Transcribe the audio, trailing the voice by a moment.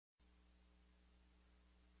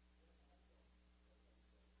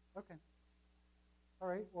Okay. All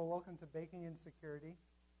right. Well, welcome to Baking in Security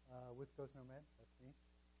with Ghost Nomad. That's me.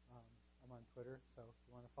 I'm on Twitter, so if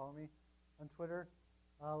you want to follow me on Twitter.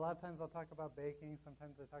 A lot of times I'll talk about baking.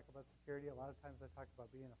 Sometimes I talk about security. A lot of times I talk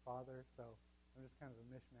about being a father. So I'm just kind of a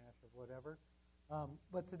mishmash of whatever.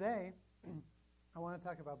 But today, I want to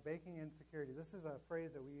talk about baking in security. This is a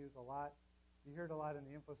phrase that we use a lot. You hear it a lot in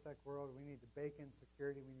the InfoSec world. We need to bake in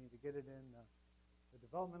security. We need to get it in the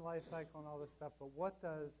development life cycle and all this stuff. But what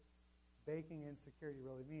does baking in security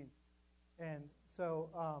really mean? And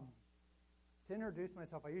so to introduce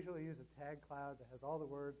myself, I usually use a tag cloud that has all the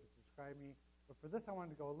words that describe me. But for this, I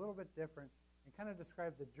wanted to go a little bit different and kind of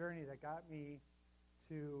describe the journey that got me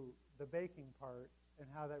to the baking part and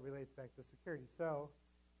how that relates back to security. So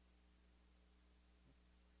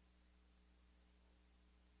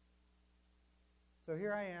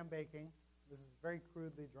here I am baking. This is very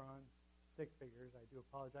crudely drawn stick figures. I do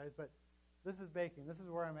apologize. But this is baking. This is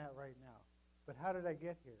where I'm at right now. But how did I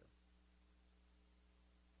get here?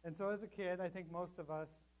 And so as a kid, I think most of us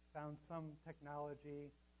found some technology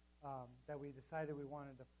that we decided we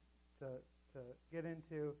wanted to get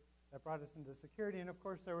into that brought us into security. And, of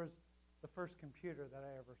course, there was the first computer that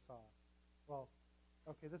I ever saw. Well,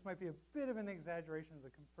 okay, this might be a bit of an exaggeration of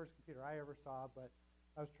the first computer I ever saw, but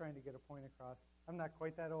I was trying to get a point across. I'm not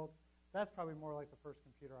quite that old. That's probably more like the first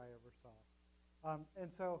computer I ever saw. And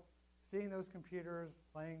so seeing those computers,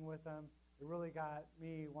 playing with them, it really got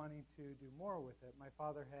me wanting to do more with it. My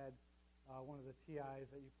father had one of the TIs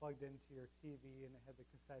that you plugged into your TV, and it had the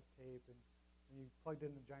cassette tape, and you plugged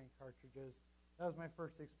in the giant cartridges. That was my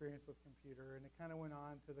first experience with computer, and it kind of went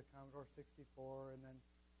on to the Commodore 64, and then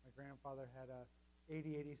my grandfather had a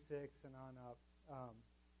 8086 and on up.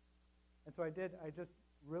 And so I just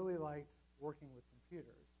really liked working with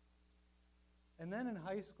computers. And then in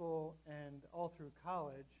high school and all through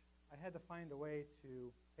college, I had to find a way to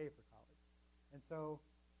pay for college. And so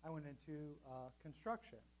I went into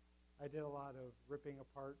construction. I did a lot of ripping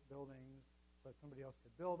apart buildings so that somebody else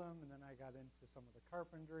could build them, and then I got into some of the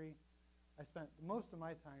carpentry. I spent most of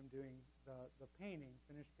my time doing the painting,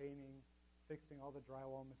 finished painting, fixing all the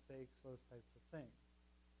drywall mistakes, those types of things,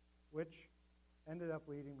 which ended up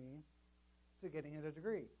leading me to getting a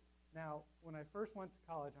degree. Now, when I first went to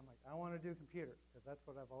college, I'm like, I want to do computers because that's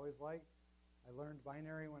what I've always liked. I learned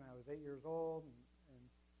binary when I was 8 years old, and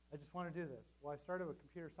I just want to do this. Well, I started a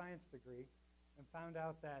computer science degree and found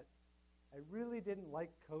out that I really didn't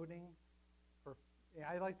like coding.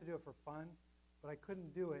 I like to do it for fun, but I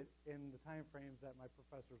couldn't do it in the time frames that my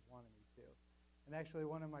professors wanted me to. And actually,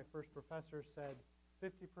 one of my first professors said,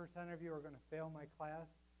 50% of you are going to fail my class,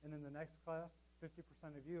 and in the next class, 50%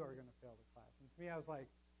 of you are going to fail the class. And to me, I was like,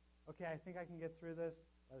 okay, I think I can get through this.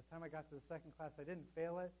 By the time I got to the second class, I didn't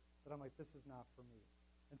fail it, but I'm like, this is not for me.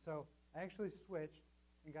 And so I actually switched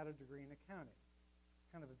and got a degree in accounting.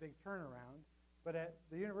 Kind of a big turnaround. But at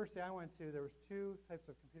the university I went to, there was two types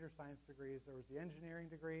of computer science degrees. There was the engineering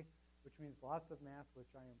degree, which means lots of math, which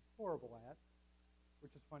I am horrible at,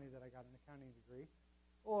 which is funny that I got an accounting degree.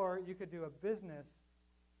 Or you could do a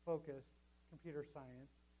business-focused computer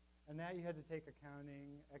science, and that you had to take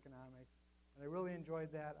accounting, economics, and I really enjoyed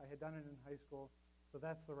that. I had done it in high school, so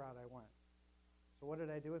that's the route I went. So what did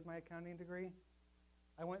I do with my accounting degree?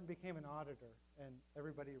 I went and became an auditor, and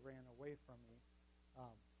everybody ran away from me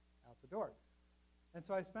out the door. And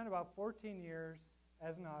so I spent about 14 years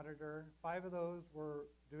as an auditor. 5 of those were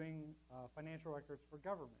doing financial records for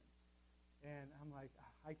government. And I'm like,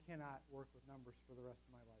 I cannot work with numbers for the rest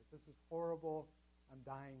of my life. This is horrible. I'm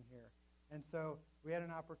dying here. And so we had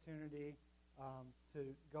an opportunity to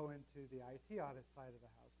go into the IT audit side of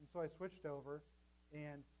the house. And so I switched over,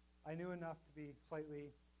 and I knew enough to be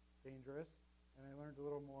slightly dangerous, and I learned a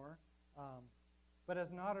little more. But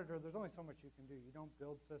as an auditor, there's only so much you can do. You don't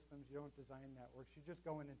build systems. You don't design networks. You just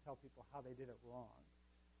go in and tell people how they did it wrong.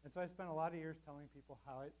 And so I spent a lot of years telling people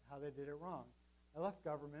how they did it wrong. I left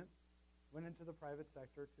government, went into the private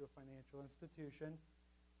sector to a financial institution,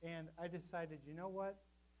 and I decided, you know what?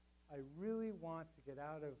 I really want to get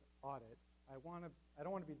out of audit. I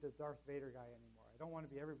don't want to be the Darth Vader guy anymore. I don't want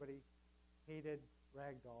to be everybody hated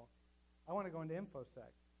ragdoll. I want to go into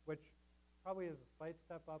InfoSec, which probably is a slight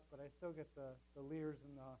step up, but I still get the leers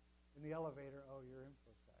in the elevator. Oh, you're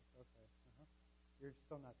InfoSec. Okay. You're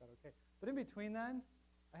still not that okay. But in between then,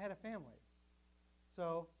 I had a family.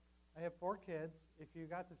 So I have 4 kids. If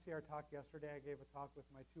you got to see our talk yesterday, I gave a talk with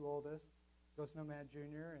my 2 oldest, Ghost Nomad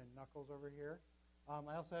Jr. and Knuckles over here.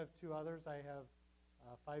 I also have 2 others. I have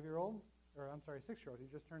a 6-year-old. He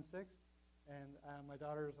just turned 6, and my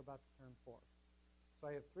daughter is about to turn 4. So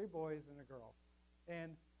I have 3 boys and a girl.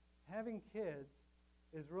 And having kids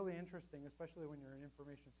is really interesting, especially when you're in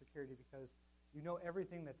information security, because you know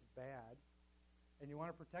everything that's bad, and you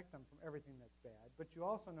want to protect them from everything that's bad. But you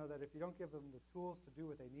also know that if you don't give them the tools to do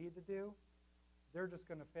what they need to do, they're just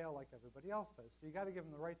going to fail like everybody else does. So you got to give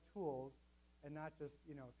them the right tools and not just,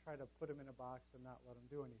 try to put them in a box and not let them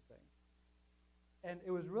do anything. And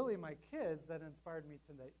it was really my kids that inspired me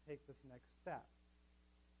to take this next step.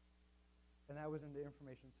 And that was into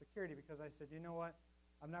information security, because I said, you know what?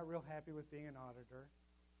 I'm not real happy with being an auditor,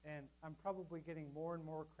 and I'm probably getting more and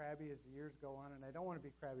more crabby as the years go on, and I don't want to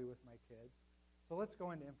be crabby with my kids. So let's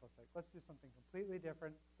go into InfoSec. Let's do something completely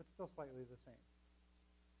different, but still slightly the same.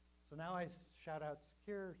 So now I shout out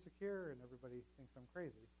secure, secure, and everybody thinks I'm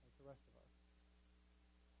crazy, like the rest of us.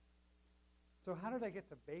 So how did I get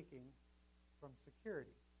to baking from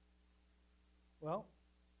security? Well,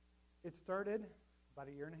 it started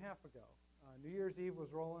about a year and a half ago. New Year's Eve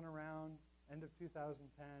was rolling around, end of 2010.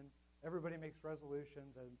 Everybody makes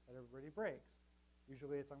resolutions, and everybody breaks.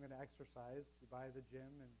 Usually it's, I'm going to exercise. You buy the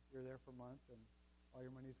gym, and you're there for a month, and all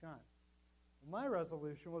your money's gone. My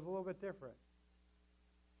resolution was a little bit different.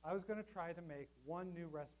 I was going to try to make one new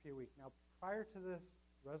recipe a week. Now, prior to this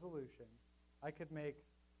resolution, I could make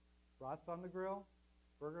brats on the grill,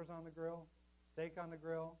 burgers on the grill, steak on the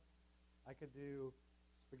grill. I could do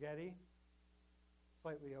spaghetti,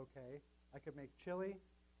 slightly okay. I could make chili.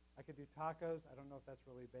 I could do tacos. I don't know if that's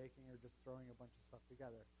really baking or just throwing a bunch of stuff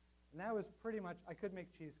together. And that was pretty much, I could make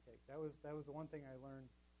cheesecake. That was the one thing I learned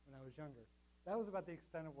when I was younger. That was about the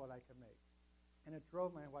extent of what I could make. And it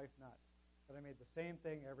drove my wife nuts. But I made the same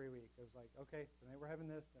thing every week. It was like, okay, tonight we're having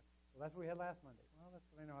this. Well, that's what we had last Monday. Well, that's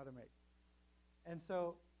what I know how to make. And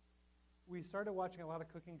so we started watching a lot of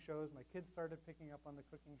cooking shows. My kids started picking up on the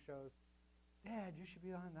cooking shows. Dad, you should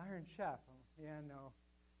be on Iron Chef. Yeah, no.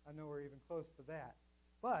 I know we're even close to that.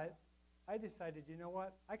 But I decided, you know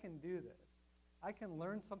what? I can do this. I can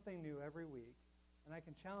learn something new every week, and I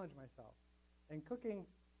can challenge myself. And cooking,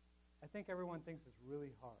 I think everyone thinks is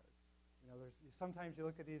really hard. Sometimes you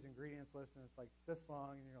look at these ingredients lists, and it's like this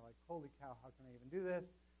long, and you're like, holy cow, how can I even do this?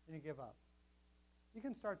 And you give up. You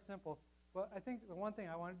can start simple, but I think the one thing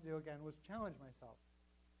I wanted to do, again, was challenge myself.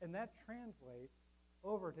 And that translates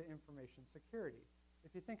over to information security.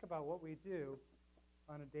 If you think about what we do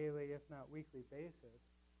on a daily, if not weekly basis,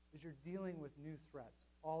 is you're dealing with new threats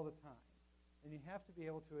all the time. And you have to be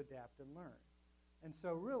able to adapt and learn. And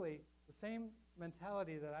so really, the same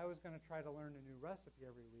mentality that I was going to try to learn a new recipe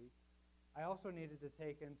every week, I also needed to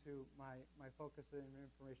take into my focus in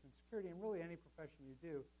information security. And really, any profession you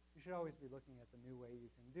do, you should always be looking at the new way you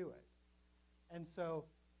can do it. And so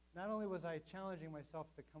not only was I challenging myself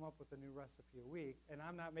to come up with a new recipe a week, and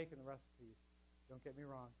I'm not making the recipes, don't get me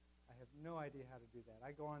wrong, I have no idea how to do that.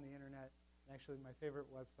 I go on the internet, and actually my favorite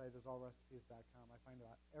website is allrecipes.com. I find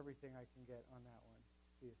out everything I can get on that one.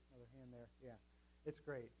 See, another hand there. Yeah, it's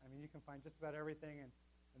great. I mean, you can find just about everything, and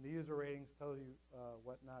the user ratings tell you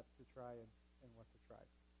what not to try and what to try.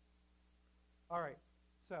 All right,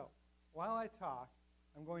 so while I talk,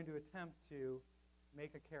 I'm going to attempt to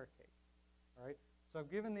make a carrot cake. All right, so I've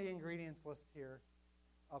given the ingredients list here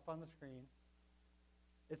up on the screen.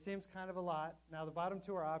 It seems kind of a lot. Now, the bottom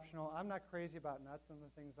two are optional. I'm not crazy about nuts and the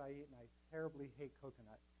things I eat, and I terribly hate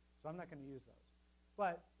coconut, so I'm not going to use those.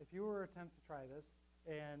 But if you were to attempt to try this,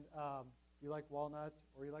 and you like walnuts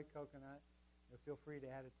or you like coconut, feel free to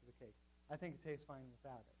add it to the cake. I think it tastes fine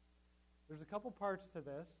without it. There's a couple parts to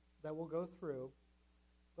this that we'll go through,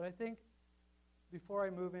 but I think before I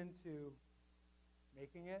move into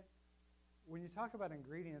making it, when you talk about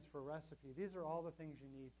ingredients for a recipe, these are all the things you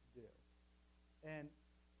need to do. And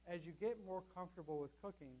as you get more comfortable with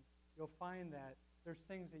cooking, you'll find that there's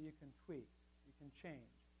things that you can tweak, you can change.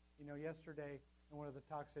 Yesterday in one of the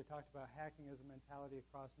talks, they talked about hacking as a mentality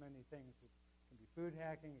across many things. It can be food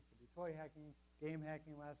hacking, it can be toy hacking, game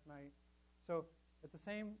hacking last night. So in the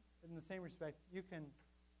same respect, you can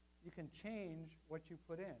change what you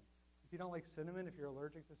put in. If you don't like cinnamon, if you're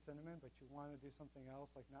allergic to cinnamon, but you want to do something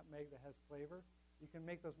else like nutmeg that has flavor, you can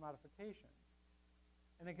make those modifications.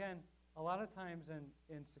 And again, a lot of times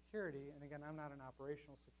in security, and again, I'm not an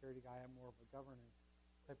operational security guy, I'm more of a governance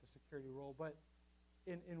type of security role, but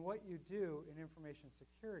in what you do in information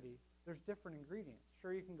security, there's different ingredients.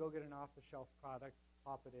 Sure, you can go get an off-the-shelf product,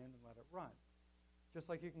 pop it in, and let it run. Just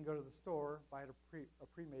like you can go to the store, buy a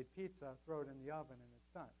pre-made pizza, throw it in the oven, and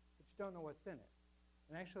it's done. But you don't know what's in it.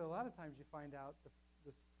 And actually, a lot of times you find out the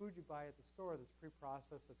food you buy at the store that's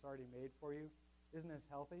pre-processed, that's already made for you, isn't as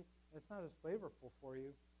healthy, and it's not as flavorful for you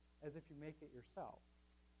as if you make it yourself.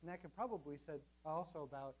 And that can probably be said also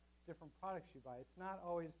about different products you buy. It's not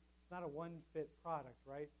a one-fit product,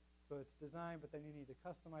 right? So it's designed, but then you need to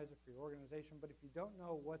customize it for your organization. But if you don't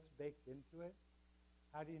know what's baked into it,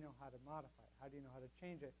 how do you know how to modify it? How do you know how to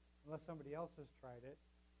change it? Unless somebody else has tried it.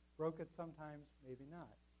 Broke it sometimes, maybe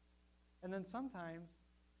not. And then sometimes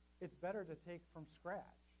it's better to take from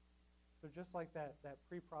scratch. So just like that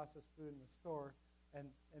pre-processed food in the store, and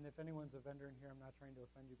if anyone's a vendor in here, I'm not trying to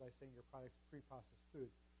offend you by saying your product's pre-processed food,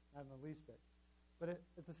 not in the least bit. But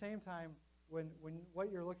at the same time, when what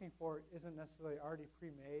you're looking for isn't necessarily already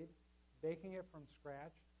pre-made, baking it from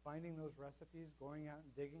scratch, finding those recipes, going out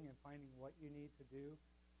and digging and finding what you need to do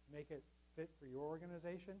to make it fit for your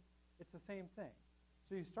organization, it's the same thing.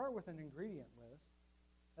 So you start with an ingredient list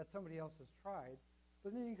that somebody else has tried,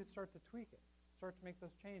 but then you can start to tweak it, start to make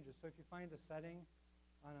those changes. So if you find a setting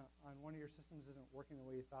on one of your systems isn't working the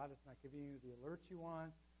way you thought, it's not giving you the alerts you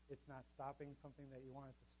want, it's not stopping something that you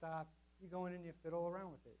want it to stop, you go in and you fiddle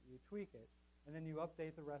around with it, you tweak it, and then you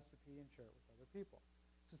update the recipe and share it with other people.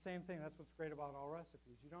 It's the same thing. That's what's great about all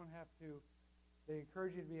recipes. You don't have to, they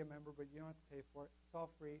encourage you to be a member, but you don't have to pay for it. It's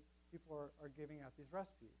all free. People are giving out these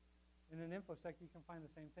recipes. In an InfoSec, you can find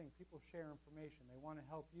the same thing. People share information. They want to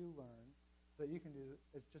help you learn so that you can do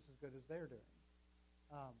it just as good as they're doing.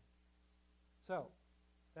 So,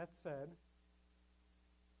 that said,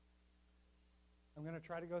 I'm going to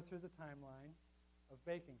try to go through the timeline of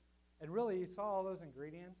baking. And really, you saw all those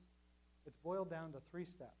ingredients. It's boiled down to 3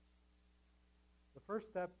 steps. The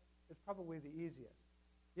first step is probably the easiest.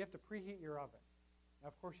 You have to preheat your oven.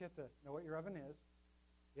 Now, of course, you have to know what your oven is.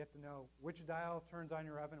 You have to know which dial turns on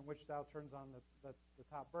your oven and which dial turns on the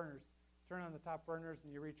top burners. Turn on the top burners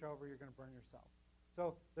and you reach over, you're going to burn yourself.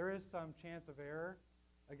 So there is some chance of error.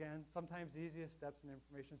 Again, sometimes the easiest steps in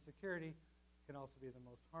information security can also be the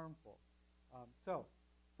most harmful. So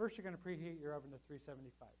first, you're going to preheat your oven to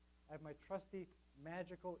 375. I have my trusty,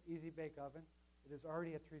 magical, easy bake oven. It is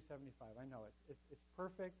already at 375. I know it. It's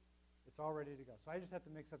perfect. It's all ready to go. So I just have to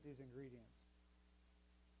mix up these ingredients.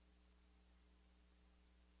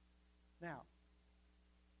 Now,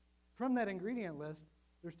 from that ingredient list,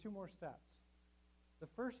 there's 2 more steps. The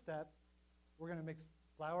first step, we're going to mix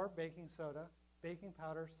flour, baking soda, baking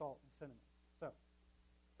powder, salt, and cinnamon. So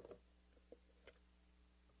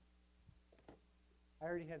I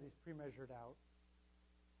already have these pre-measured out.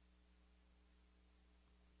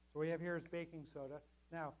 So what we have here is baking soda.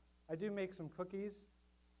 Now, I do make some cookies.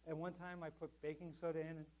 At one time, I put baking soda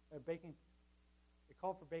in, it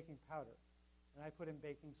called for baking powder, and I put in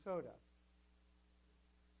baking soda.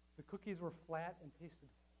 The cookies were flat and tasted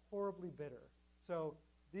horribly bitter. So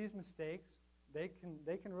these mistakes, they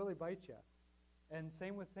can really bite you. And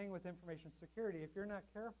same thing with information security. If you're not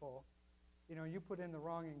careful, you put in the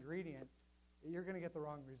wrong ingredient, you're going to get the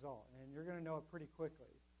wrong result, and you're going to know it pretty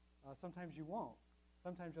quickly. Sometimes you won't.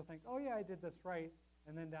 Sometimes you'll think, oh, yeah, I did this right,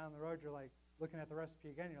 and then down the road you're like looking at the recipe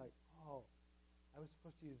again, you're like, oh, I was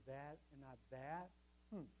supposed to use that and not that?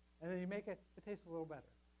 And then you make it tastes a little better.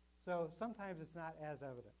 So sometimes it's not as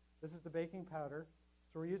evident. This is the baking powder.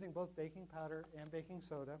 So we're using both baking powder and baking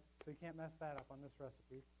soda, so you can't mess that up on this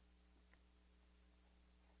recipe.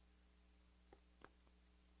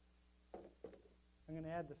 I'm going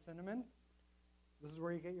to add the cinnamon. This is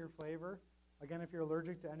where you get your flavor. Again, if you're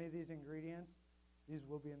allergic to any of these ingredients, these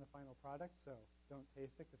will be in the final product, so don't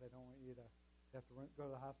taste it because I don't want you to have to go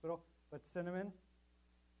to the hospital. But cinnamon.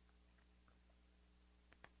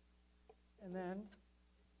 And then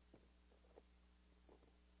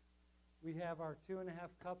we have our 2.5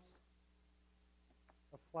 cups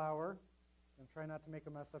of flour. And try not to make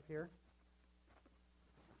a mess up here.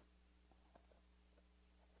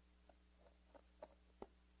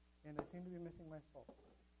 And I seem to be missing my salt.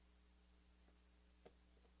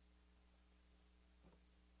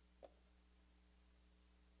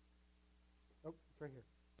 Oh, it's right here.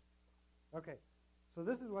 Okay, so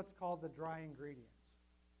this is what's called the dry ingredients.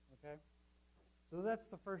 Okay, so that's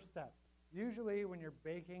the first step. Usually when you're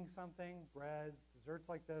baking something, breads, desserts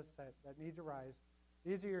like this that need to rise,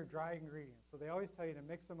 these are your dry ingredients. So they always tell you to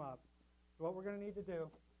mix them up. So what we're going to need to do,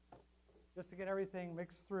 just to get everything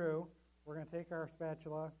mixed through, we're going to take our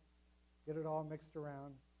spatula, get it all mixed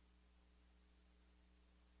around.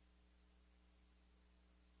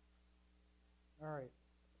 All right,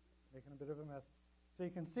 making a bit of a mess. So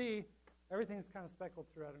you can see everything's kind of speckled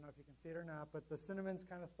through. I don't know if you can see it or not, but the cinnamon's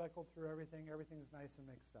kind of speckled through everything. Everything's nice and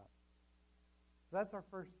mixed up. So that's our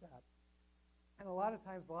first step. And a lot of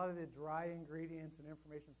times, a lot of the dry ingredients in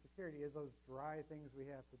information security is those dry things we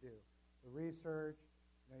have to do. The research,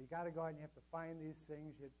 you got to go out and you have to find these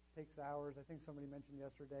things. It takes hours. I think somebody mentioned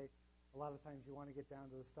yesterday, a lot of times you want to get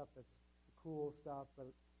down to the stuff that's the cool stuff,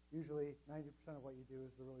 but usually 90% of what you do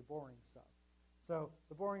is the really boring stuff. So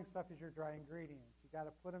the boring stuff is your dry ingredients. You You've got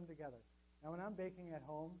to put them together. Now, when I'm baking at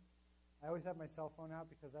home, I always have my cell phone out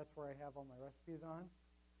because that's where I have all my recipes on.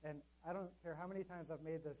 And I don't care how many times I've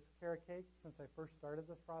made this carrot cake since I first started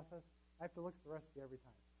this process. I have to look at the recipe every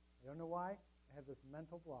time. I don't know why. I have this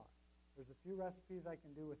mental block. There's a few recipes I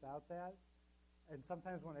can do without that. And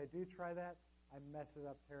sometimes when I do try that, I mess it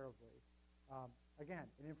up terribly. Again,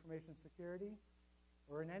 in information security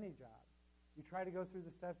or in any job, you try to go through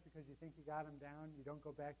the steps because you think you got them down. You don't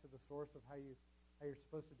go back to the source of how you're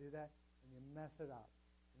supposed to do that, and you mess it up.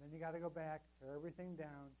 And then you got to go back, tear everything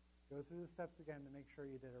down, go through the steps again to make sure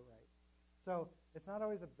you did it right. So it's not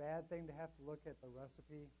always a bad thing to have to look at the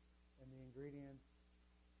recipe and the ingredients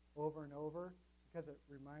over and over because it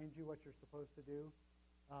reminds you what you're supposed to do.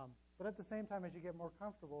 But at the same time, as you get more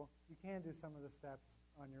comfortable, you can do some of the steps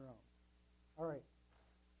on your own. All right.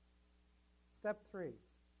 Step 3.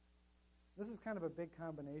 This is kind of a big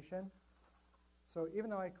combination. So even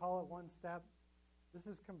though I call it one step, this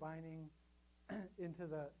is combining into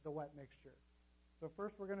the wet mixture. So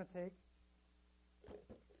first we're going to take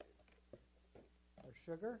our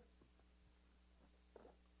sugar.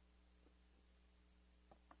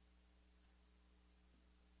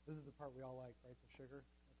 This is the part we all like, right? The sugar.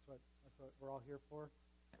 That's what we're all here for.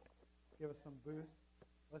 Give us some boost.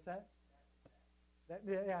 What's that?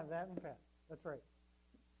 Yeah, that and fat. That's right.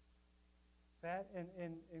 Fat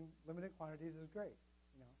in limited quantities is great.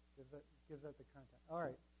 You know, gives that the content. All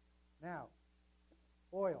right. Now,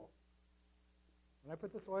 oil. When I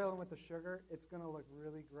put this oil in with the sugar, it's going to look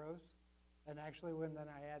really gross. And actually, when then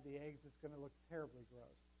I add the eggs, it's going to look terribly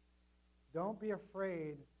gross. Don't be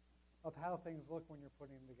afraid of how things look when you're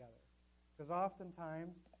putting them together. Because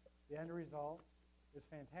oftentimes, the end result is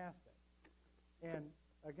fantastic. And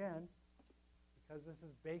again, because this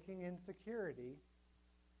is baking in security,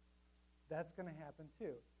 that's going to happen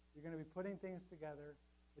too. You're going to be putting things together.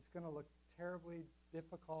 It's going to look terribly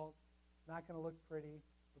difficult. It's not going to look pretty.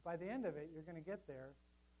 But by the end of it, you're going to get there,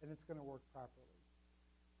 and it's going to work properly.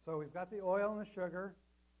 So we've got the oil and the sugar.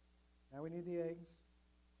 Now we need the eggs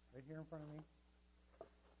right here in front of me.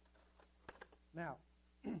 Now,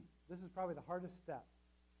 this is probably the hardest step.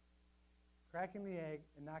 Cracking the egg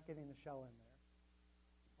and not getting the shell in there.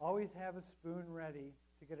 Always have a spoon ready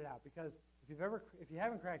to get it out. Because if you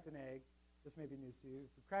haven't cracked an egg, this may be news to you. If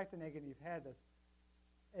you've cracked an egg and you've had this,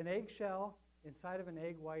 an eggshell inside of an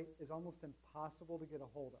egg white is almost impossible to get a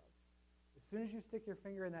hold of. As soon as you stick your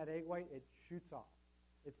finger in that egg white, it shoots off.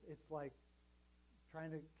 It's like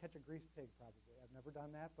trying to catch a greased pig, probably. I've never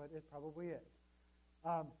done that, but it probably is.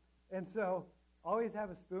 And so always have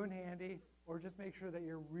a spoon handy, or just make sure that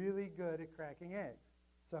you're really good at cracking eggs.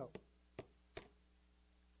 So,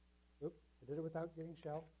 oops, I did it without getting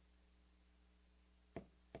shell.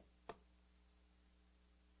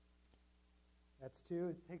 That's 2.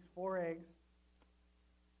 It takes 4 eggs.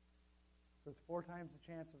 So it's 4 times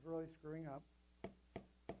the chance of really screwing up.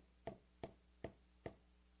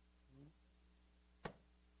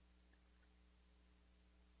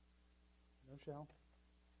 No shell.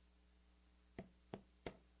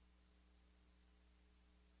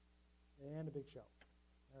 And a big shell.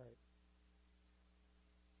 All right.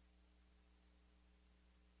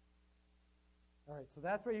 All right, so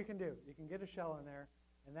that's what you can do. You can get a shell in there,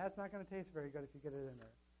 and that's not going to taste very good if you get it in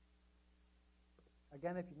there.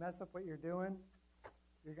 Again, if you mess up what you're doing,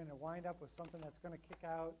 you're going to wind up with something that's going to kick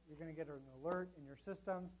out. You're going to get an alert in your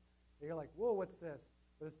systems. You're like, whoa, what's this?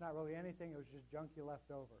 But it's not really anything. It was just junk you left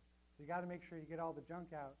over. So you got to make sure you get all the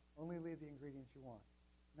junk out. Only leave the ingredients you want.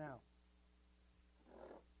 Now,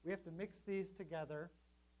 we have to mix these together,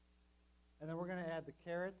 and then we're going to add the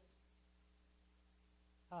carrots.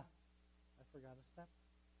 I forgot a step.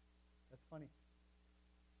 That's funny.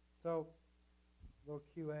 So, little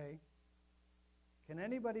QA. Can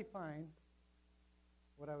anybody find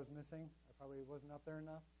what I was missing? I probably wasn't up there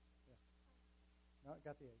enough. Yeah. No,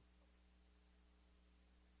 got the eggs.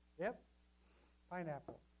 Yep.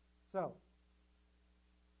 Pineapple. So,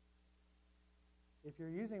 if you're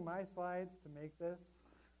using my slides to make this,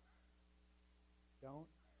 don't.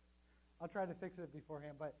 I'll try to fix it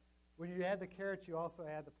beforehand, but when you add the carrots, you also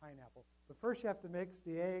add the pineapple. But first you have to mix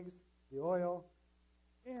the eggs, the oil,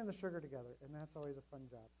 and the sugar together, and that's always a fun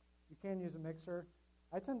job. You can use a mixer.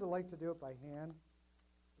 I tend to like to do it by hand,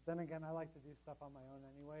 but then again, I like to do stuff on my own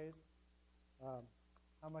anyways.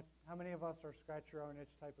 How many of us are scratch your own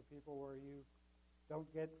itch type of people where you don't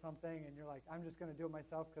get something and you're like, I'm just going to do it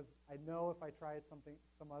myself because I know if I try it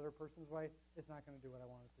some other person's way, it's not going to do what I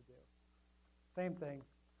want it to do. Same thing.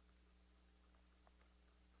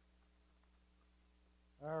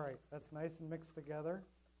 All right, that's nice and mixed together.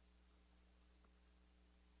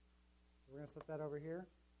 We're going to set that over here.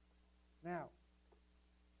 Now,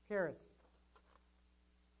 Carrots.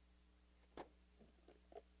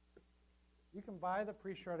 You can buy the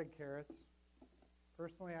pre-shredded carrots.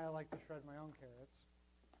 Personally, I like to shred my own carrots.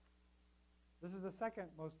 This is the second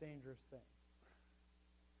most dangerous thing.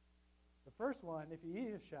 The first one, if you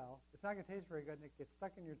eat a shell, it's not going to taste very good, and it gets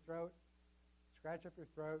stuck in your throat, scratch up your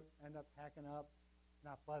throat, end up hacking up.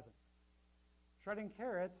 Not pleasant. Shredding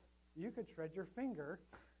carrots, you could shred your finger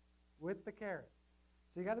with the carrot.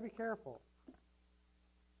 So you got to be careful.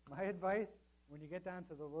 My advice, when you get down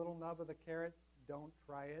to the little nub of the carrot, don't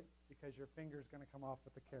try it because your finger is going to come off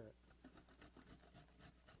with the carrot.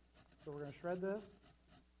 So we're going to shred this.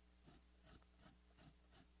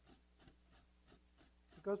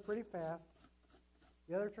 It goes pretty fast.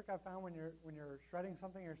 The other trick I found when you're shredding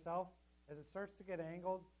something yourself, as it starts to get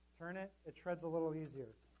angled, turn it, it shreds a little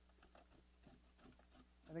easier.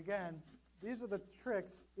 And again, these are the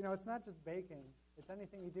tricks. You know, it's not just baking. It's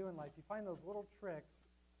anything you do in life. You find those little tricks.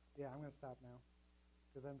 Yeah, I'm going to stop now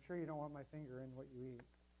because I'm sure you don't want my finger in what you eat.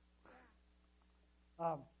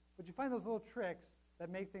 But you find those little tricks that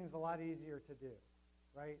make things a lot easier to do,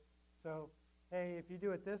 right? So, hey, if you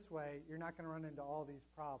do it this way, you're not going to run into all these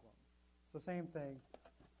problems. So same thing.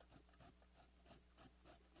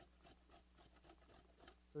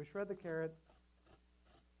 So we shred the carrot.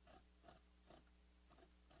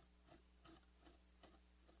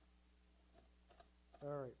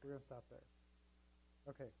 All right, we're going to stop there.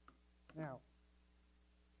 Okay, now,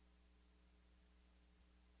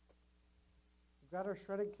 we've got our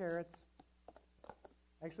shredded carrots.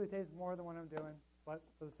 Actually, it tastes more than what I'm doing, but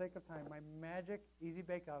for the sake of time, my magic Easy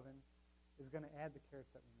Bake Oven is going to add the carrots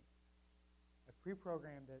that we need. I've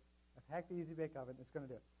pre-programmed it. I've hacked the Easy Bake Oven. It's going to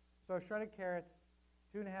do it. So shredded carrots,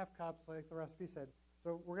 2.5 cups, like the recipe said.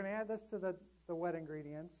 So we're going to add this to the wet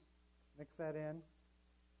ingredients. Mix that in.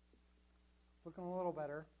 It's looking a little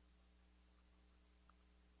better.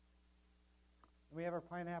 And we have our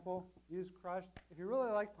pineapple. Use crushed. If you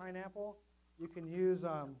really like pineapple, you can use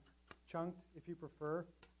chunked if you prefer.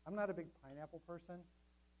 I'm not a big pineapple person,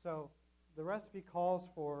 so the recipe calls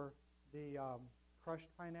for the crushed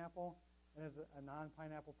pineapple. And as a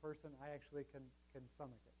non-pineapple person, I actually can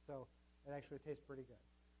stomach it. So it actually tastes pretty good.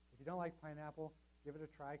 If you don't like pineapple, give it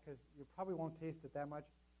a try because you probably won't taste it that much.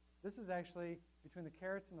 This is actually, between the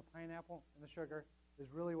carrots and the pineapple and the sugar,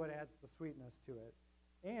 is really what adds the sweetness to it.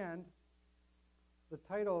 And the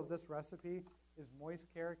title of this recipe is Moist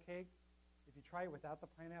Carrot Cake. If you try it without the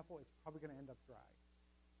pineapple, it's probably going to end up dry.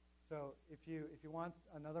 So if you want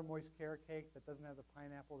another moist carrot cake that doesn't have the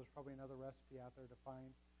pineapple, there's probably another recipe out there to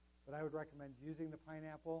find. But I would recommend using the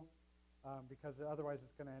pineapple because otherwise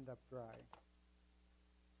it's going to end up dry.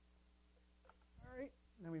 All right,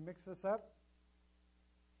 and then we mix this up.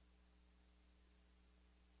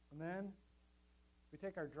 And then we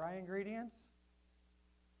take our dry ingredients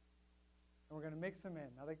and we're going to mix them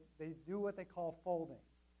in. Now they do what they call folding.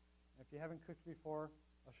 If you haven't cooked before,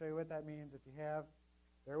 I'll show you what that means. If you have,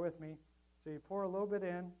 bear with me. So you pour a little bit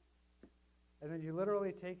in, and then you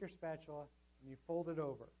literally take your spatula and you fold it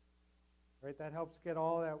over. Right? That helps get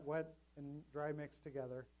all that wet and dry mix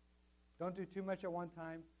together. Don't do too much at one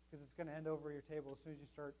time because it's going to end over your table. As soon as you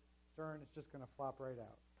start stirring, it's just going to flop right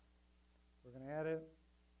out. We're going to add it.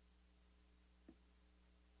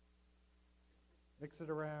 Mix it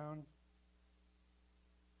around.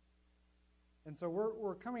 And so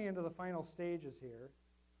we're coming into the final stages here.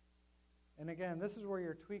 And again, this is where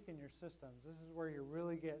you're tweaking your systems. This is where you're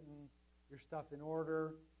really getting your stuff in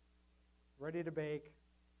order, ready to bake.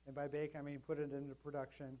 And by bake, I mean put it into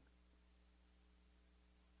production.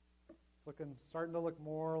 It's starting to look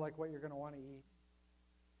more like what you're going to want to eat.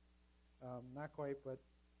 Not quite, but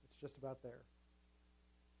it's just about there.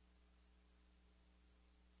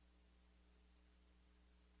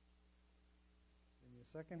 Give me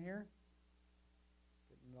a second here.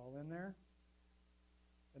 Getting it all in there.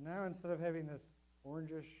 And now instead of having this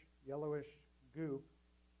orangish, yellowish goop,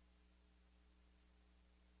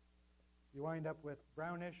 you wind up with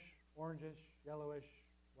brownish, orangish, yellowish,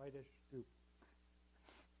 whitish goop.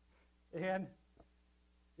 And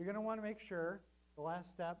you're going to want to make sure the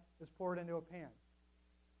last step is pour it into a pan.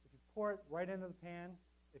 If you pour it right into the pan,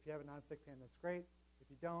 if you have a nonstick pan, that's great. If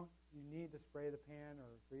you don't, you need to spray the pan or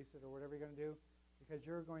grease it or whatever you're going to do because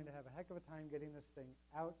you're going to have a heck of a time getting this thing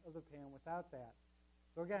out of the pan without that.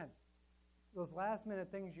 So again, those last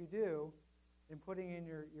minute things you do in putting in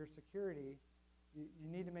your security,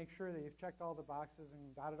 you need to make sure that you've checked all the boxes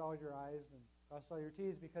and dotted all your I's and crossed all your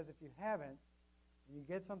T's because if you haven't, and you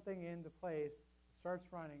get something into place, it starts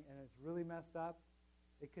running, and it's really messed up,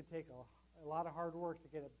 it could take a lot of hard work to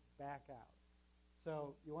get it back out.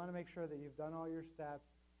 So you want to make sure that you've done all your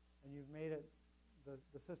steps and you've made it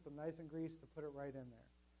the system nice and greased to put it right in there.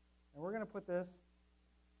 And we're going to put this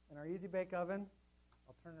in our Easy Bake Oven.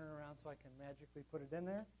 I'll turn it around so I can magically put it in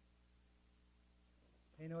there.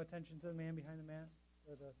 Pay no attention to the man behind the mask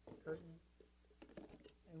or the curtain.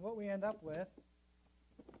 And what we end up with,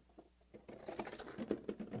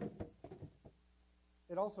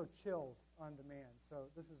 it also chills on demand. So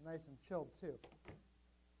this is nice and chilled too.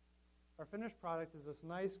 Our finished product is this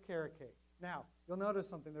nice carrot cake. Now, you'll notice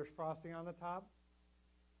something. There's frosting on the top.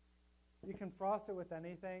 You can frost it with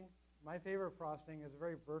anything. My favorite frosting is a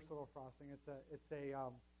very versatile frosting. It's a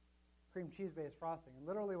cream cheese-based frosting. And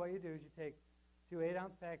literally what you do is you take 2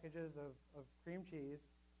 8-ounce packages of cream cheese,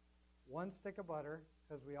 1 stick of butter,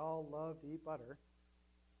 because we all love to eat butter,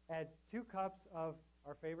 add 2 cups of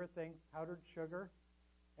our favorite thing, powdered sugar,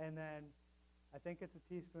 and then I think it's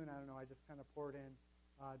a teaspoon, I don't know, I just kind of pour it in,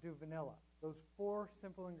 do vanilla. Those 4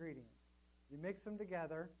 simple ingredients. You mix them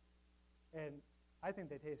together, and I think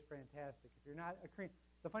they taste fantastic. If you're not a cream,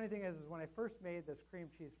 the funny thing is when I first made this cream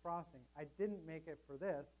cheese frosting, I didn't make it for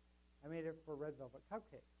this. I made it for red velvet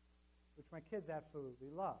cupcakes, which my kids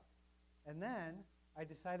absolutely love. And then I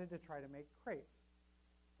decided to try to make crepes.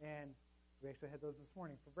 And we actually had those this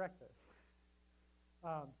morning for breakfast.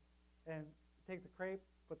 And take the crepe,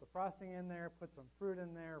 put the frosting in there, put some fruit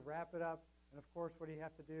in there, wrap it up. And of course, what do you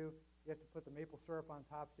have to do? You have to put the maple syrup on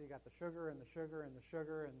top, so you got the sugar and the sugar and the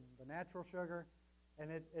sugar and the natural sugar. And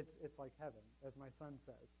it's like heaven, as my son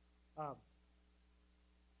says.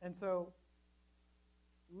 And so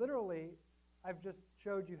literally, I've just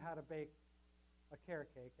showed you how to bake a carrot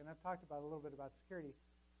cake, and I've talked about a little bit about security.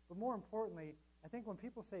 But more importantly, I think when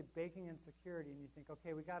people say baking and security, and you think,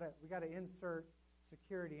 okay, we got to insert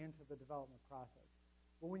security into the development process.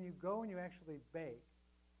 Well, when you go and you actually bake,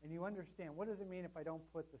 and you understand, what does it mean if I don't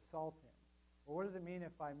put the salt in? Or what does it mean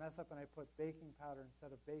if I mess up and I put baking powder instead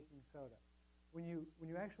of baking soda? When you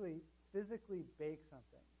actually physically bake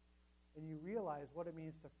something, and you realize what it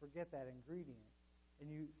means to forget that ingredient, and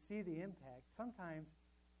you see the impact, sometimes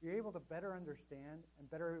you're able to better understand and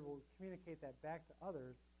better able to communicate that back to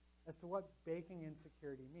others as to what baking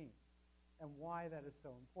insecurity means and why that is so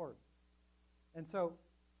important. And so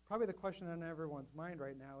probably the question on everyone's mind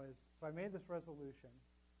right now is, so I made this resolution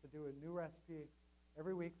to do a new recipe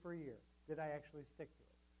every week for a year. Did I actually stick to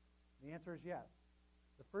it? And the answer is yes.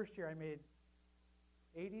 The first year I made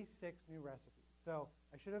 86 new recipes. So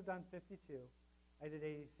I should have done 52. I did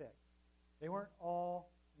 86. They weren't all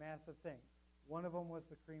massive things. One of them was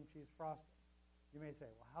the cream cheese frosting. You may say,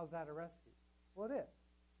 well, how's that a recipe? Well, it is.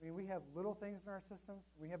 I mean, we have little things in our systems,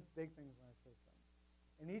 and we have big things in our systems.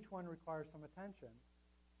 And each one requires some attention.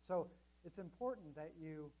 So it's important that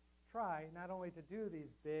you try not only to do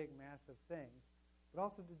these big, massive things, but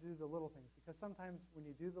also to do the little things. Because sometimes when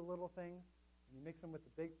you do the little things, and you mix them with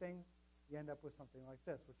the big things, you end up with something like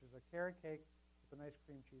this, which is a carrot cake with a nice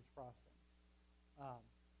cream cheese frosting.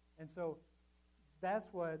 And so that's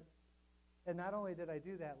what, and not only did I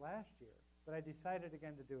do that last year, but I decided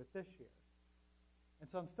again to do it this year. And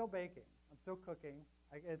so I'm still baking. I'm still cooking.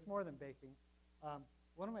 It's more than baking.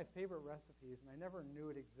 One of my favorite recipes, and I never knew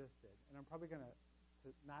it existed, and I'm probably going to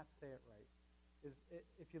not say it right, is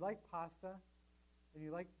if you like pasta and you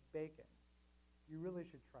like bacon, you really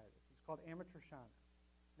should try this. It's called amatriciana.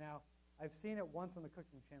 Now, I've seen it once on the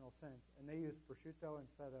cooking channel since, and they use prosciutto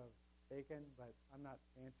instead of bacon, but I'm not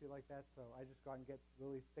fancy like that, so I just go out and get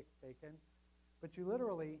really thick bacon. But you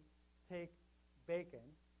literally take bacon.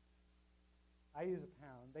 I use a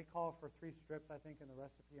pound. They call for 3 strips, I think, in the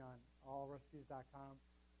recipe on allrecipes.com.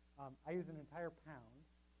 I use an entire pound.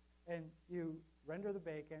 And you render the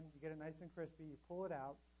bacon. You get it nice and crispy. You pull it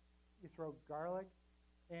out. You throw garlic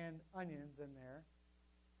and onions in there.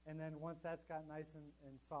 And then once that's got nice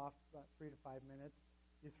and soft, about 3 to 5 minutes,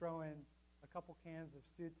 you throw in a couple cans of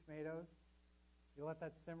stewed tomatoes. You let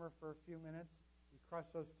that simmer for a few minutes. You crush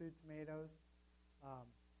those stewed tomatoes.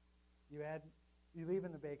 You leave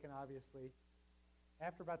in the bacon, obviously.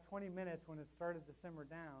 After about 20 minutes, when it started to simmer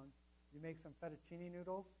down, you make some fettuccine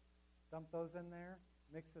noodles, dump those in there,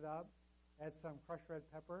 mix it up, add some crushed red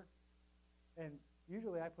pepper. And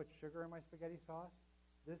usually I put sugar in my spaghetti sauce.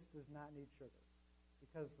 This does not need sugar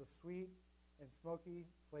because the sweet and smoky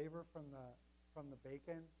flavor from the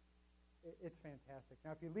bacon, it's fantastic.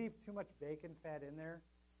 Now, if you leave too much bacon fat in there,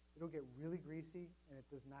 it'll get really greasy, and it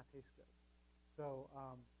does not taste good. So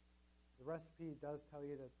the recipe does tell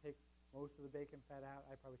you to take most of the bacon fat out.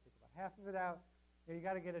 I probably take about half of it out. You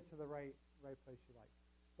got to get it to the right place you like.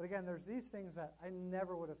 But again, there's these things that I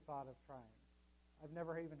never would have thought of trying. I've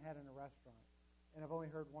never even had in a restaurant, and I've only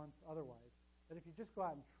heard once otherwise. But if you just go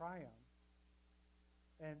out and try them,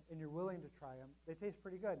 and you're willing to try them, they taste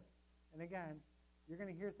pretty good. And again, you're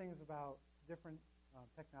going to hear things about different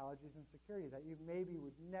technologies and security that you maybe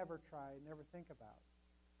would never try, never think about.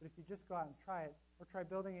 But if you just go out and try it, or try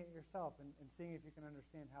building it yourself and seeing if you can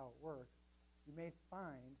understand how it works, you may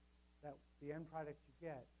find that the end product you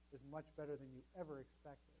get is much better than you ever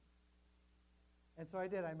expected. And so I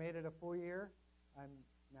did. I made it a full year. I'm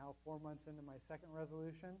now 4 months into my second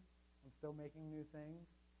resolution. I'm still making new things.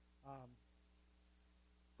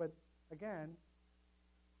 But again,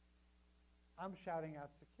 I'm shouting out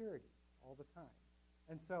security all the time.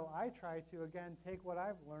 And so I try to, again, take what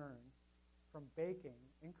I've learned from baking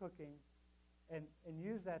and cooking and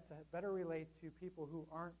use that to better relate to people who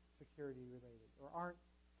aren't security related or aren't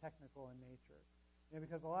technical in nature. You know,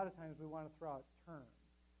 because a lot of times we want to throw out terms.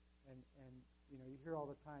 And you know, you hear all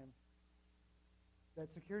the time that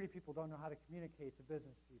security people don't know how to communicate to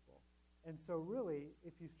business people. And so really,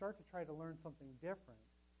 if you start to try to learn something different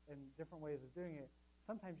and different ways of doing it,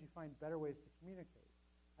 sometimes you find better ways to communicate.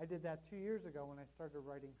 I did that 2 years ago when I started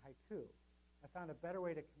writing haiku. I found a better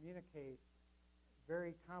way to communicate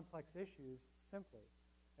very complex issues simply.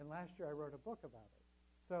 And last year I wrote a book about it.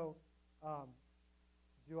 So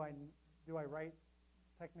do I write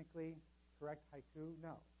technically correct haiku?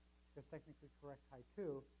 No, because technically correct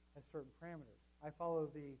haiku has certain parameters. I follow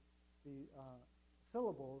the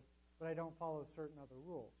syllables, but I don't follow certain other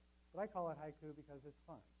rules. But I call it haiku because it's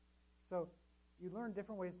fun. So you learn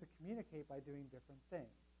different ways to communicate by doing different things.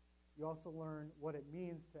 You also learn what it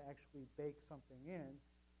means to actually bake something in,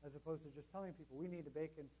 as opposed to just telling people, we need to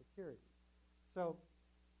bake in security. So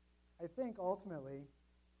I think ultimately,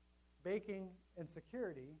 baking and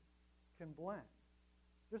security can blend.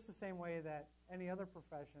 Just the same way that any other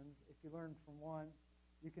professions, if you learn from one,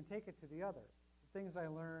 you can take it to the other. The things I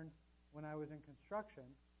learned when I was in construction,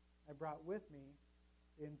 I brought with me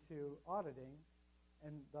into auditing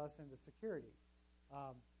and thus into security.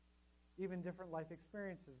 Even different life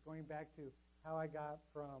experiences, going back to how I got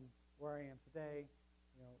from where I am today,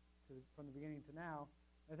 you know, from the beginning to now.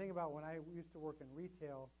 I think about when I used to work in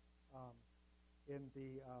retail in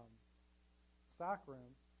the stock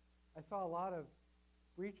room, I saw a lot of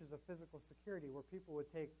breaches of physical security where people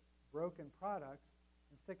would take broken products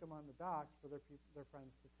and stick them on the docks for their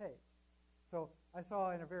friends to take. So I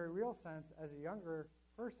saw in a very real sense as a younger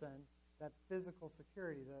person that physical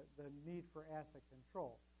security, the need for asset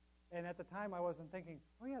control. And at the time I wasn't thinking,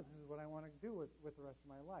 oh yeah, this is what I want to do with the rest of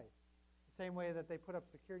my life. The same way that they put up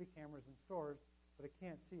security cameras in stores, but it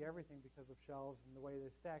can't see everything because of shelves and the way they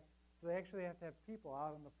stack. So they actually have to have people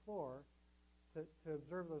out on the floor to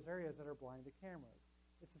observe those areas that are blind to cameras.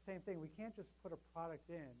 It's the same thing. We can't just put a product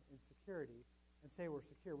in security and say we're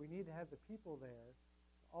secure. We need to have the people there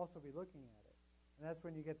to also be looking at it. And that's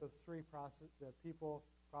when you get those three process, the people,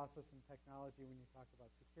 process, and technology when you talk about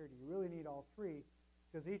security. You really need all three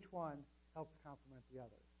because each one helps complement the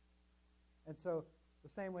other. And so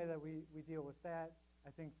the same way that we deal with that,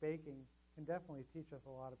 I think baking can definitely teach us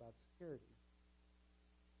a lot about security.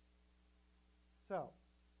 So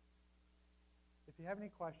if you have any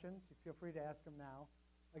questions, you feel free to ask them now.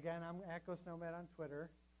 Again, I'm at GhostNomad on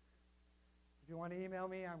Twitter. If you want to email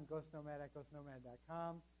me, I'm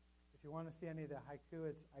ghostnomad@ghostnomad.com. If you want to see any of the haiku,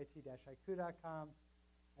 it's it-haiku.com.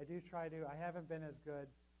 I haven't been as good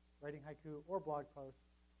writing haiku or blog posts.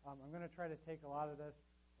 I'm going to try to take a lot of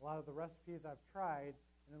the recipes I've tried,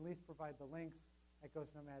 and at least provide the links at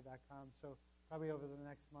ghostnomad.com. So probably over the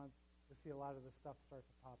next month, you'll see a lot of this stuff start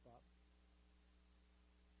to pop up.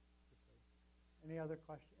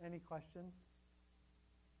 Any questions?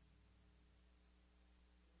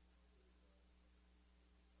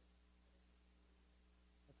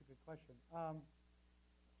 That's a good question.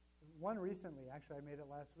 One recently, actually, I made it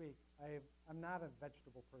last week. I'm not a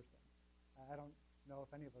vegetable person. I don't know if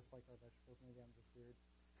any of us like our vegetables. Maybe I'm just weird.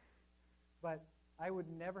 But I would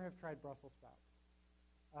never have tried Brussels sprouts.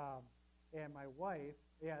 And my wife,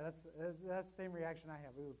 yeah, that's the same reaction I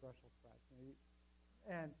have. Ooh, Brussels sprouts.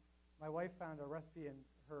 And my wife found a recipe in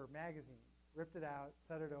her magazine, ripped it out,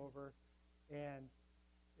 set it over, and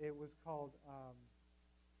it was called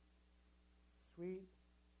sweet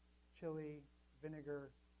chili vinegar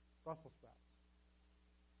Brussels sprouts.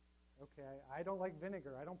 Okay, I don't like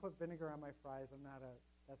vinegar. I don't put vinegar on my fries.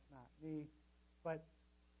 That's not me. But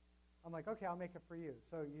I'm like, okay, I'll make it for you.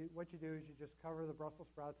 So what you do is you just cover the Brussels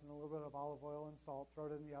sprouts in a little bit of olive oil and salt, throw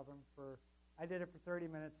it in the oven I did it for 30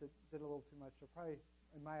 minutes. It did a little too much, so probably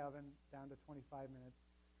in my oven down to 25 minutes.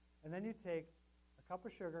 And then you take a cup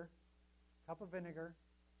of sugar, a cup of vinegar,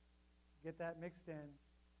 get that mixed in,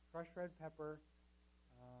 crushed red pepper,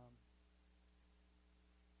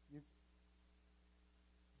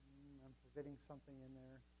 I'm forgetting something in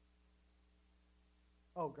there.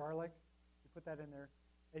 Oh, garlic. You You put that in there,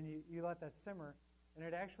 and you let that simmer, and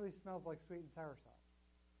it actually smells like sweet and sour sauce.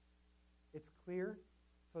 It's clear,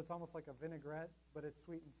 so it's almost like a vinaigrette, but it's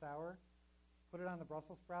sweet and sour. Put it on the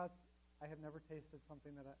Brussels sprouts. I have never tasted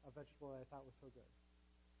something a vegetable that I thought was so good.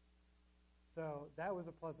 So that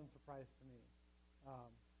was a pleasant surprise to me,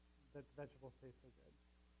 that the vegetables taste so good.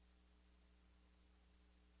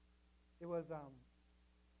 It was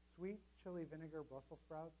sweet chili vinegar Brussels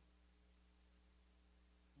sprouts.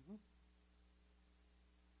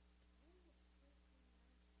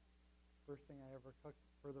 First thing I ever cooked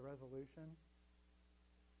for the resolution.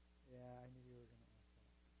 Yeah, I knew you were going to ask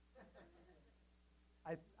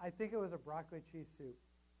that. I think it was a broccoli cheese soup.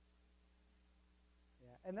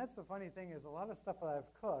 Yeah, and that's the funny thing is a lot of stuff that I've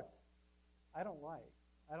cooked, I don't like.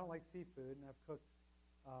 I don't like seafood, and I've cooked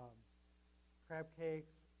crab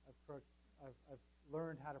cakes. I've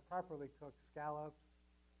learned how to properly cook scallops.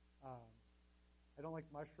 I don't like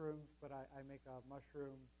mushrooms, but I make a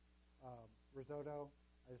mushroom risotto.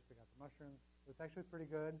 I just pick out the mushrooms. It's actually pretty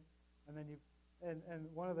good. And then and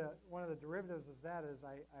one of the derivatives of that is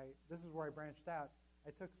this is where I branched out.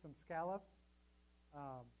 I took some scallops,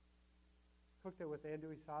 cooked it with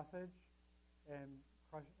andouille sausage, and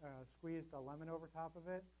squeezed a lemon over top of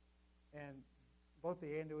it. And both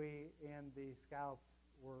the andouille and the scallops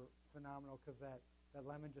were phenomenal because that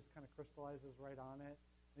lemon just kind of crystallizes right on it.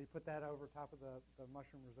 And you put that over top of the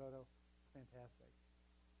mushroom risotto. It's fantastic.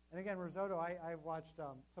 And again, risotto, I've watched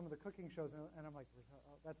some of the cooking shows, and I'm like,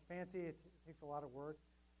 that's fancy. It takes a lot of work.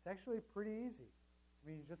 It's actually pretty easy. I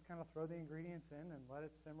mean, you just kind of throw the ingredients in and let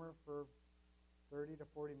it simmer for 30 to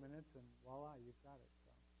 40 minutes, and voila, you've got it.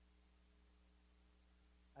 So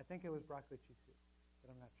I think it was broccoli cheese soup,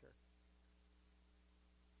 but I'm not sure.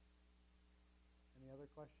 Any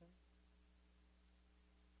other questions?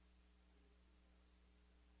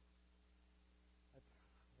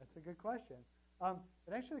 That's a good question.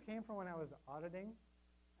 It actually came from when I was auditing.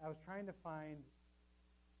 I was trying to find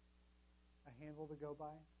a handle to go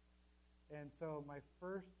by. And so my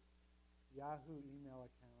first Yahoo email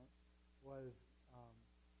account was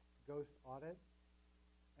Ghost Audit.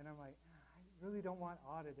 And I'm like, I really don't want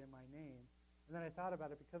audit in my name. And then I thought about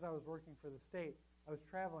it because I was working for the state. I was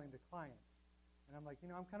traveling to clients. And I'm like,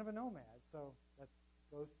 I'm kind of a nomad. So that's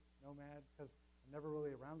Ghost Nomad because I'm never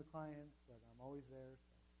really around the clients, but I'm always there.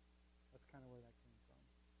 So that's kind of where that came from.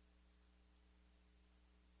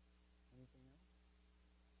 Anything else?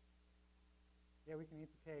 Yeah, we can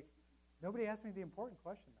eat the cake. Nobody asked me the important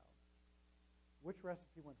question, though. Which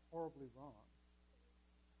recipe went horribly wrong?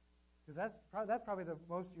 Because that's probably the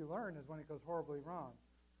most you learn is when it goes horribly wrong.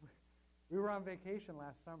 We were on vacation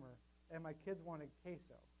last summer, and my kids wanted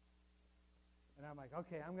queso. And I'm like,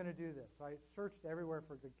 okay, I'm going to do this. So I searched everywhere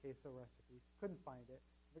for a good queso recipe. Couldn't find it.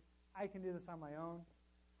 But I can do this on my own.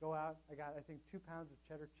 Go out. I got, I think, 2 pounds of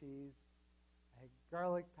cheddar cheese. I had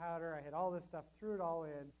garlic powder. I had all this stuff. Threw it all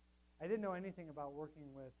in. I didn't know anything about working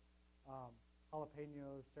with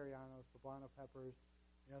jalapenos, serranos, poblano peppers.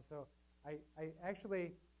 So I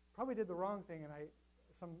actually probably did the wrong thing, and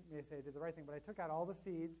some may say I did the right thing, but I took out all the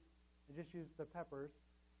seeds and just used the peppers,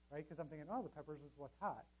 right? Because I'm thinking, oh, the peppers is what's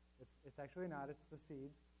hot. It's actually not. It's the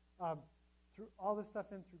seeds. Threw all this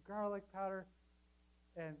stuff in, threw garlic powder,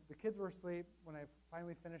 and the kids were asleep when I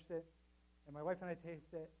finally finished it, and my wife and I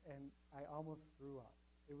tasted it, and I almost threw up.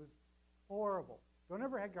 It was horrible. Don't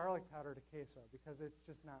ever add garlic powder to queso because it's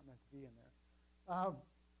just not meant to be in there.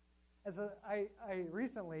 I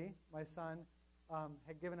recently, my son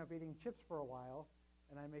had given up eating chips for a while,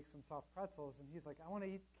 and I make some soft pretzels, and he's like, I want to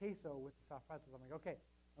eat queso with the soft pretzels. I'm like, okay,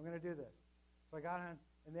 I'm going to do this. So I got on,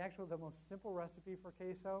 and the most simple recipe for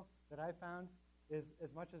queso that I found is,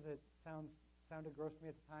 as much as it sounded gross to me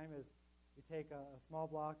at the time, is you take a small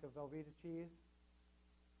block of Velveeta cheese,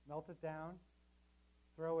 melt it down,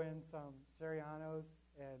 throw in some serranos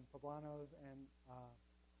and poblanos and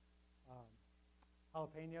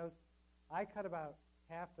jalapenos. I cut about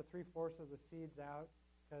half to 3/4 of the seeds out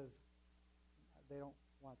because they don't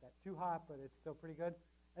want that too hot, but it's still pretty good.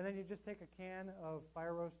 And then you just take a can of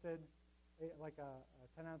fire-roasted, like a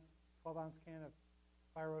 10-ounce, 12-ounce can of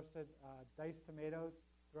fire-roasted diced tomatoes,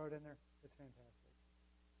 throw it in there. It's fantastic.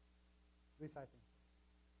 At least I think so.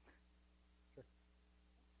 Sure.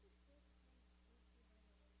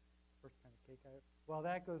 First kind of cake I have. Well,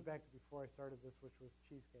 that goes back to before I started this, which was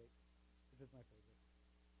cheesecake, which is my favorite.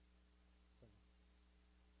 So,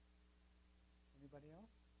 anybody else?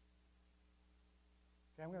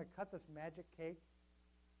 Okay, I'm going to cut this magic cake,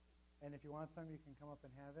 and if you want some, you can come up and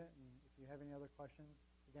have it. And if you have any other questions,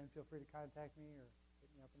 again, feel free to contact me or hit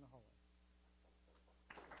me up in the hallway.